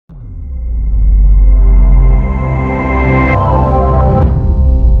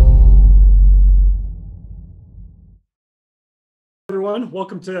everyone.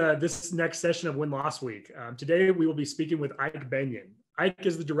 Welcome to this next session of Win-Loss Week. Today, we will be speaking with Ike Benyon. Ike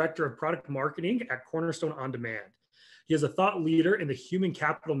is the Director of Product Marketing at Cornerstone On Demand. He is a thought leader in the human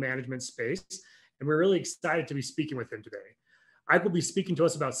capital management space, and we're really excited to be speaking with him today. Ike will be speaking to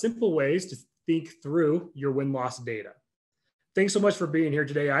us about simple ways to think through your win-loss data. Thanks so much for being here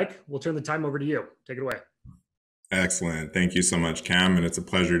today, Ike. We'll turn the time over to you. Take it away. Excellent. Thank you so much, Cam. And it's a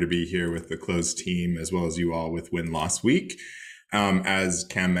pleasure to be here with the Close team, as well as you all with Win-Loss Week. As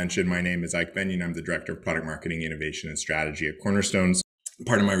Cam mentioned, my name is Ike Benyon. I'm the Director of Product Marketing, Innovation, and Strategy at Cornerstones.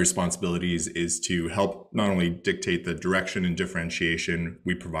 Part of my responsibilities is to help not only dictate the direction and differentiation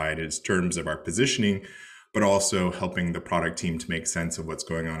we provide in terms of our positioning, but also helping the product team to make sense of what's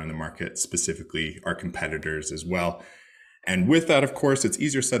going on in the market, specifically our competitors as well. And with that, of course, it's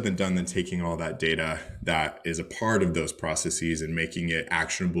easier said than done than taking all that data that is a part of those processes and making it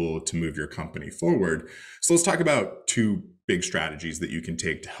actionable to move your company forward. So let's talk about two big strategies that you can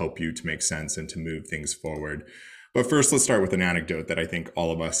take to help you to make sense and to move things forward. But first, let's start with an anecdote that I think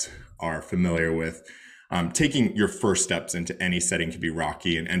all of us are familiar with. Taking your first steps into any setting can be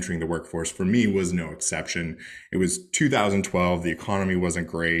rocky, and entering the workforce for me was no exception. It was 2012, the economy wasn't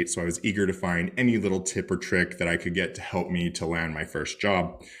great, so I was eager to find any little tip or trick that I could get to help me to land my first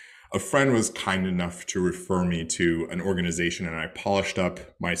job. A friend was kind enough to refer me to an organization, and I polished up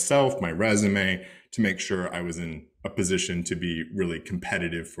myself, my resume, to make sure I was in a position to be really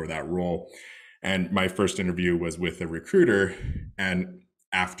competitive for that role. And my first interview was with a recruiter, and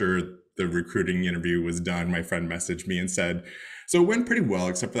after the recruiting interview was done, my friend messaged me and said, "So it went pretty well,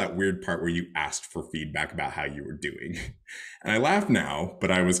 except for that weird part where you asked for feedback about how you were doing." And I laugh now,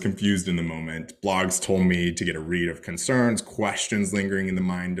 but I was confused in the moment. Blogs told me to get a read of concerns, questions lingering in the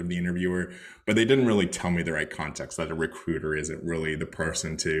mind of the interviewer, but they didn't really tell me the right context, that a recruiter isn't really the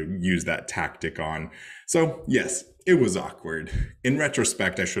person to use that tactic on. So yes, it was awkward. In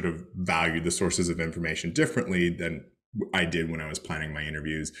retrospect, I should have valued the sources of information differently than I did when I was planning my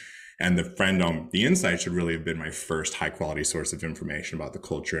interviews. And the friend on the inside should really have been my first high quality source of information about the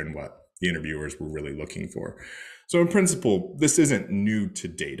culture and what the interviewers were really looking for. So in principle, this isn't new to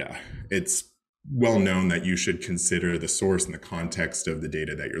data. It's well known that you should consider the source and the context of the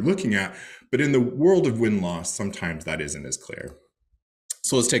data that you're looking at. But in the world of win-loss, sometimes that isn't as clear.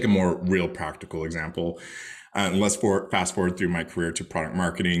 So let's take a more real practical example. Let's fast forward through my career to product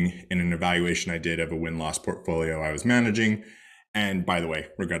marketing. In an evaluation I did of a win-loss portfolio I was managing. And by the way,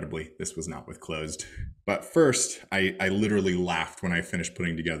 regrettably, this was not with Closed. But first, I literally laughed when I finished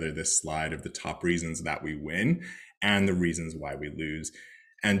putting together this slide of the top reasons that we win and the reasons why we lose.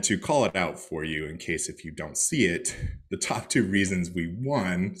 And to call it out for you, in case if you don't see it, the top two reasons we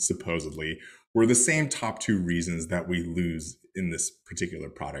won, supposedly, were the same top two reasons that we lose in this particular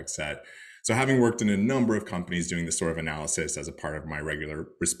product set. So having worked in a number of companies doing this sort of analysis as a part of my regular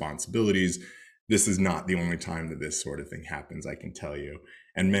responsibilities, this is not the only time that this sort of thing happens, I can tell you.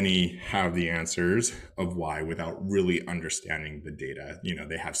 And many have the answers of why without really understanding the data. You know,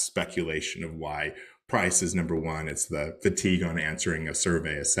 they have speculation of why price is number one. It's the fatigue on answering a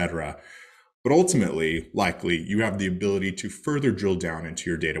survey, etc. But ultimately, likely, you have the ability to further drill down into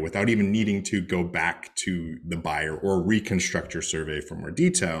your data without even needing to go back to the buyer or reconstruct your survey for more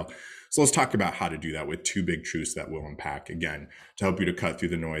detail. So let's talk about how to do that with two big truths that we'll unpack, again, to help you to cut through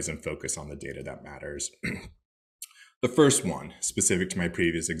the noise and focus on the data that matters. The first one, specific to my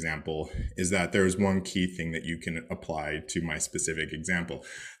previous example, is that there is one key thing that you can apply to my specific example.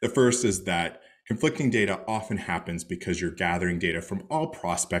 The first is that conflicting data often happens because you're gathering data from all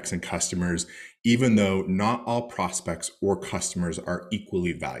prospects and customers, even though not all prospects or customers are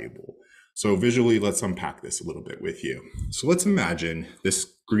equally valuable. So visually, let's unpack this a little bit with you. So let's imagine this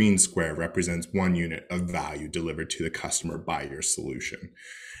green square represents one unit of value delivered to the customer by your solution.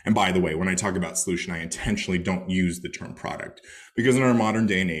 And by the way, when I talk about solution, I intentionally don't use the term product because in our modern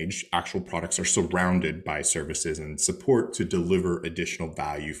day and age, actual products are surrounded by services and support to deliver additional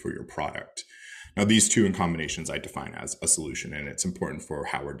value for your product. Now, these two in combinations I define as a solution, and it's important for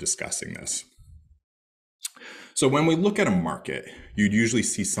how we're discussing this. So when we look at a market, you'd usually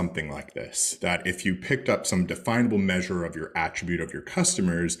see something like this, that if you picked up some definable measure of your attribute of your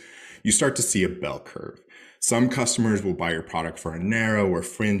customers, you start to see a bell curve. Some customers will buy your product for a narrow or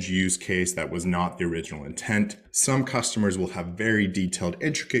fringe use case that was not the original intent. Some customers will have very detailed,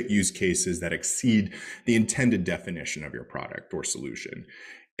 intricate use cases that exceed the intended definition of your product or solution.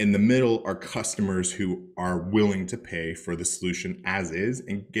 In the middle are customers who are willing to pay for the solution as is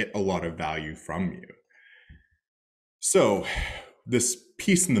and get a lot of value from you. So this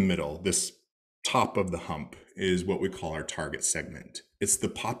piece in the middle, this top of the hump, is what we call our target segment. It's the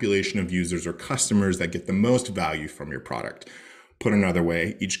population of users or customers that get the most value from your product. Put another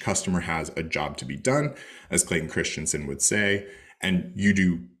way, each customer has a job to be done, as Clayton Christensen would say, and you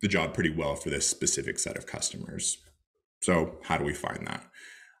do the job pretty well for this specific set of customers. So how do we find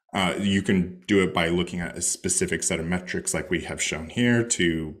that? You can do it by looking at a specific set of metrics like we have shown here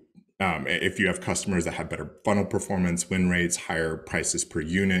to if you have customers that have better funnel performance, win rates, higher prices per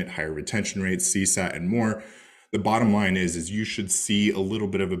unit, higher retention rates, CSAT, and more, the bottom line is you should see a little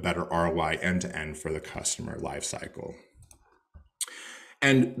bit of a better ROI end-to-end for the customer lifecycle.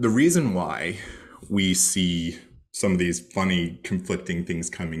 And the reason why we see some of these funny conflicting things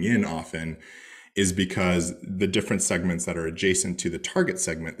coming in often is because the different segments that are adjacent to the target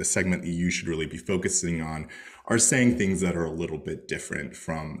segment, the segment that you should really be focusing on, are saying things that are a little bit different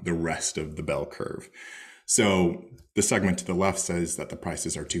from the rest of the bell curve. So the segment to the left says that the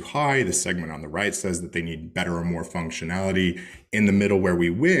prices are too high. The segment on the right says that they need better or more functionality. In the middle, where we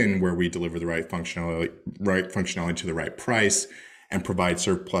win, where we deliver the right functionality to the right price and provide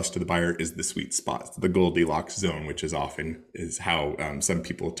surplus to the buyer, is the sweet spot, the Goldilocks zone, which is often how some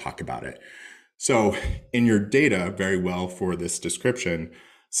people talk about it. So in your data, very well for this description,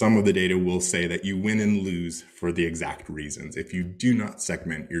 some of the data will say that you win and lose for the exact reasons if you do not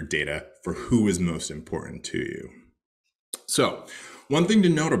segment your data for who is most important to you. So one thing to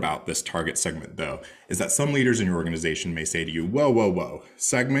note about this target segment, though, is that some leaders in your organization may say to you, whoa,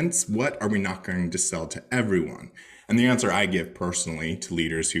 segments, what are we not going to sell to everyone? And the answer I give personally to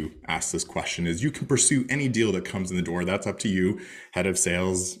leaders who ask this question is you can pursue any deal that comes in the door. That's up to you, head of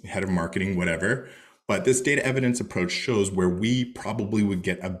sales, head of marketing, whatever. But this data evidence approach shows where we probably would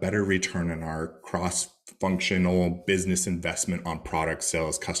get a better return on our cross-functional business investment on product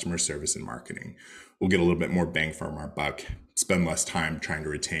sales, customer service, and marketing. We'll get a little bit more bang for our buck, spend less time trying to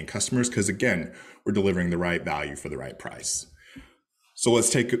retain customers because, again, we're delivering the right value for the right price. So let's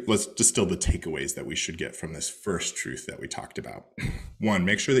distill the takeaways that we should get from this first truth that we talked about. One,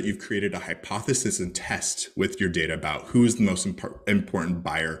 make sure that you've created a hypothesis and test with your data about who is the most important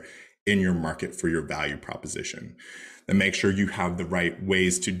buyer in your market for your value proposition. Then make sure you have the right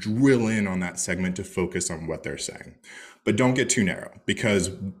ways to drill in on that segment to focus on what they're saying. But don't get too narrow,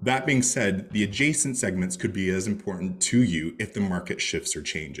 because that being said, the adjacent segments could be as important to you if the market shifts or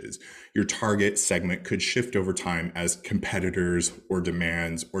changes. Your target segment could shift over time as competitors or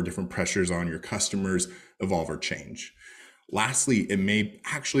demands or different pressures on your customers evolve or change. Lastly, it may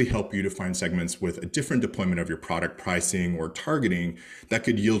actually help you to find segments with a different deployment of your product pricing or targeting that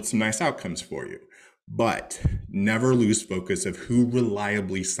could yield some nice outcomes for you. But never lose focus of who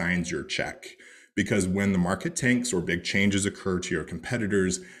reliably signs your check. Because when the market tanks or big changes occur to your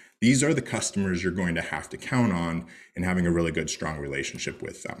competitors, these are the customers you're going to have to count on in having a really good, strong relationship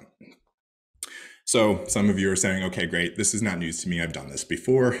with them. So some of you are saying, okay, great, this is not news to me. I've done this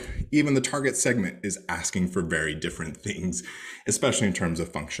before. Even the target segment is asking for very different things, especially in terms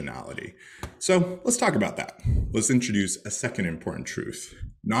of functionality. So let's talk about that. Let's introduce a second important truth.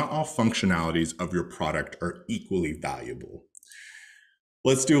 Not all functionalities of your product are equally valuable.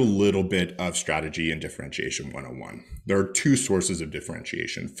 Let's do a little bit of strategy and differentiation 101. There are two sources of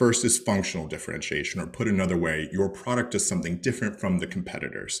differentiation. First is functional differentiation, or put another way, your product does something different from the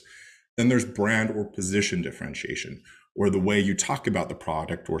competitors. Then there's brand or position differentiation, or the way you talk about the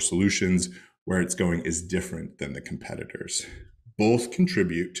product or solutions, where it's going is different than the competitors. Both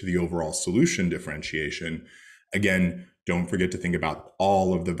contribute to the overall solution differentiation. Again, don't forget to think about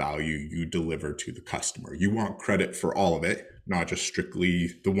all of the value you deliver to the customer. You want credit for all of it, not just strictly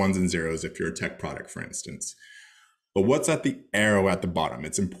the ones and zeros if you're a tech product, for instance. But what's at the arrow at the bottom?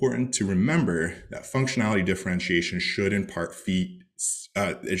 It's important to remember that functionality differentiation should in part feed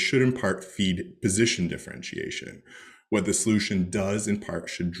position differentiation. What the solution does in part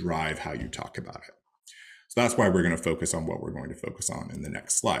should drive how you talk about it. So that's why we're going to focus on what we're going to focus on in the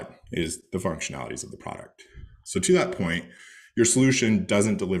next slide, is the functionalities of the product. So to that point, your solution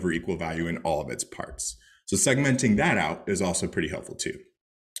doesn't deliver equal value in all of its parts. So segmenting that out is also pretty helpful too.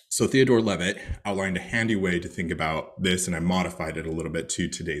 So Theodore Levitt outlined a handy way to think about this, and I modified it a little bit to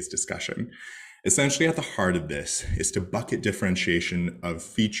today's discussion. Essentially, at the heart of this is to bucket differentiation of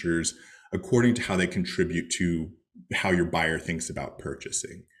features according to how they contribute to how your buyer thinks about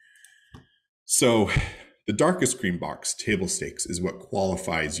purchasing. So the darkest green box, table stakes, is what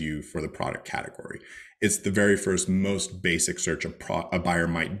qualifies you for the product category. It's the very first, most basic search a buyer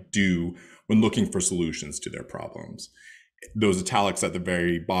might do when looking for solutions to their problems. Those italics at the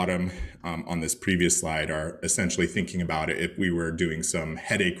very bottom on this previous slide are essentially thinking about it if we were doing some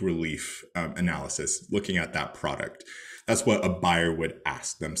headache relief analysis, looking at that product. That's what a buyer would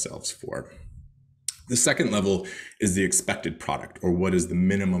ask themselves for. The second level is the expected product, or what is the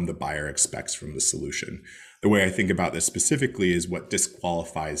minimum the buyer expects from the solution. The way I think about this specifically is what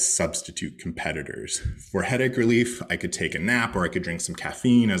disqualifies substitute competitors. For headache relief, I could take a nap or I could drink some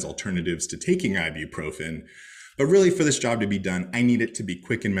caffeine as alternatives to taking ibuprofen. But really, for this job to be done, I need it to be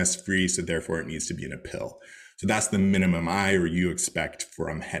quick and mess-free, so therefore it needs to be in a pill. So that's the minimum I or you expect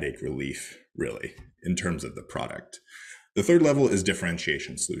from headache relief, really, in terms of the product. The third level is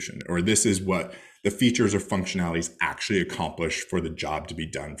differentiation solution, or this is what the features or functionalities actually accomplish for the job to be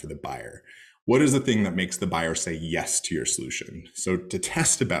done for the buyer. What is the thing that makes the buyer say yes to your solution? So to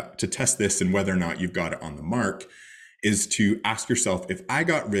test this and whether or not you've got it on the mark is to ask yourself, if I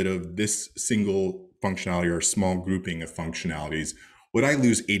got rid of this single functionality or a small grouping of functionalities, would I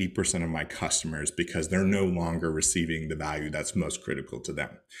lose 80% of my customers because they're no longer receiving the value that's most critical to them?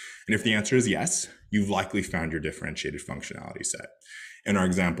 And if the answer is yes, you've likely found your differentiated functionality set. In our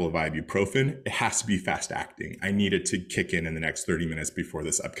example of ibuprofen, it has to be fast acting. I need it to kick in the next 30 minutes before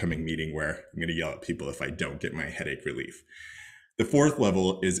this upcoming meeting where I'm going to yell at people if I don't get my headache relief. The fourth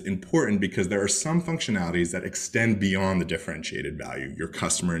level is important because there are some functionalities that extend beyond the differentiated value your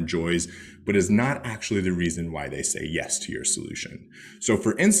customer enjoys, but is not actually the reason why they say yes to your solution. So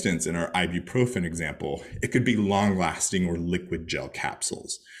for instance, in our ibuprofen example, it could be long-lasting or liquid gel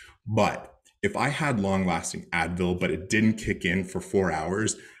capsules. But if I had long-lasting Advil, but it didn't kick in for 4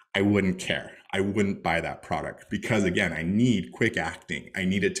 hours, I wouldn't care. I wouldn't buy that product because, again, I need quick acting. I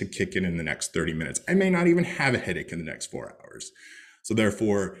need it to kick in the next 30 minutes. I may not even have a headache in the next 4 hours. So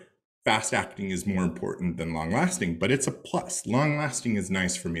therefore, fast acting is more important than long lasting, but it's a plus. Long lasting is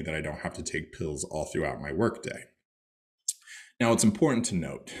nice for me that I don't have to take pills all throughout my workday. Now, it's important to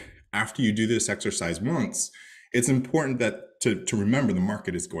note, after you do this exercise once, it's important that to remember the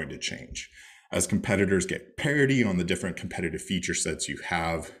market is going to change. As competitors get parity on the different competitive feature sets you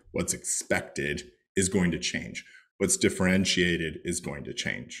have, what's expected is going to change. What's differentiated is going to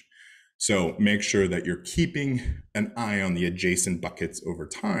change. So make sure that you're keeping an eye on the adjacent buckets over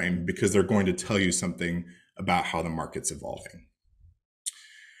time because they're going to tell you something about how the market's evolving.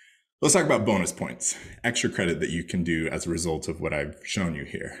 Let's talk about bonus points, extra credit that you can do as a result of what I've shown you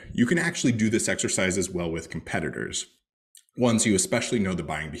here. You can actually do this exercise as well with competitors once you especially know the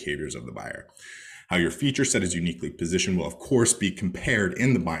buying behaviors of the buyer. How your feature set is uniquely positioned will of course be compared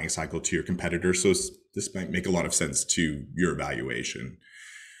in the buying cycle to your competitors, so this might make a lot of sense to your evaluation.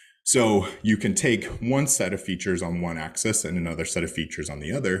 So you can take one set of features on one axis and another set of features on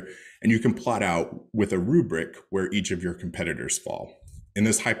the other, and you can plot out with a rubric where each of your competitors fall. In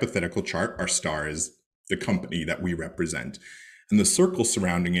this hypothetical chart, our star is the company that we represent, and the circle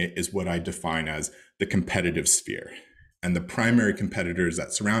surrounding it is what I define as the competitive sphere. And the primary competitors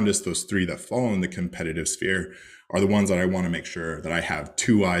that surround us, those three that fall in the competitive sphere, are the ones that I want to make sure that I have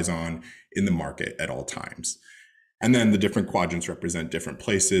two eyes on in the market at all times. And then the different quadrants represent different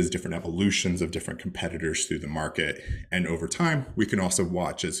places, different evolutions of different competitors through the market. And over time, we can also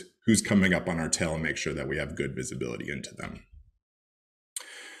watch as who's coming up on our tail and make sure that we have good visibility into them.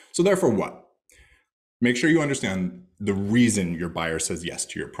 So therefore what? Make sure you understand the reason your buyer says yes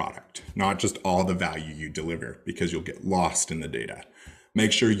to your product, not just all the value you deliver, because you'll get lost in the data.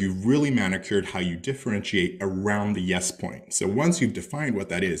 Make sure you've really manicured how you differentiate around the yes point. So once you've defined what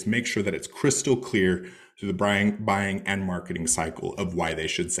that is, make sure that it's crystal clear to the buying and marketing cycle of why they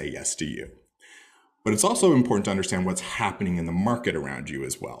should say yes to you. But it's also important to understand what's happening in the market around you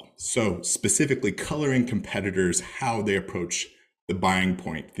as well. So specifically coloring competitors, how they approach the buying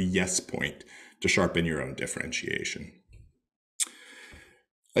point, the yes point, to sharpen your own differentiation.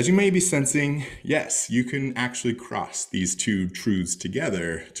 As you may be sensing, yes, you can actually cross these two truths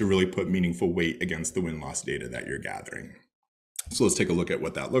together to really put meaningful weight against the win-loss data that you're gathering. So let's take a look at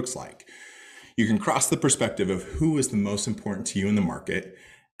what that looks like. You can cross the perspective of who is the most important to you in the market,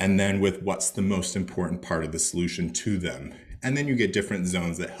 and then with what's the most important part of the solution to them. And then you get different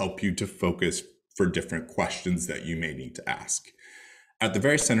zones that help you to focus for different questions that you may need to ask. At the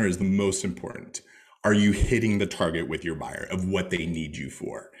very center is the most important. Are you hitting the target with your buyer of what they need you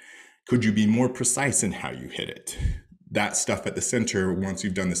for? Could you be more precise in how you hit it? That stuff at the center, once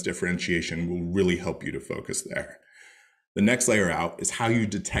you've done this differentiation, will really help you to focus there. The next layer out is how you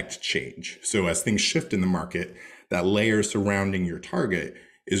detect change. So as things shift in the market, that layer surrounding your target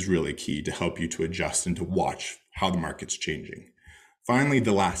is really key to help you to adjust and to watch how the market's changing. Finally,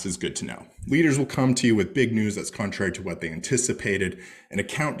 the last is good to know. Leaders will come to you with big news that's contrary to what they anticipated. An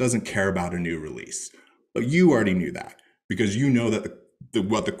account doesn't care about a new release. But you already knew that because you know that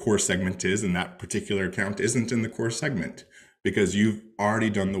what the core segment is, and that particular account isn't in the core segment because you've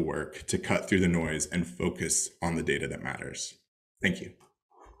already done the work to cut through the noise and focus on the data that matters. Thank you.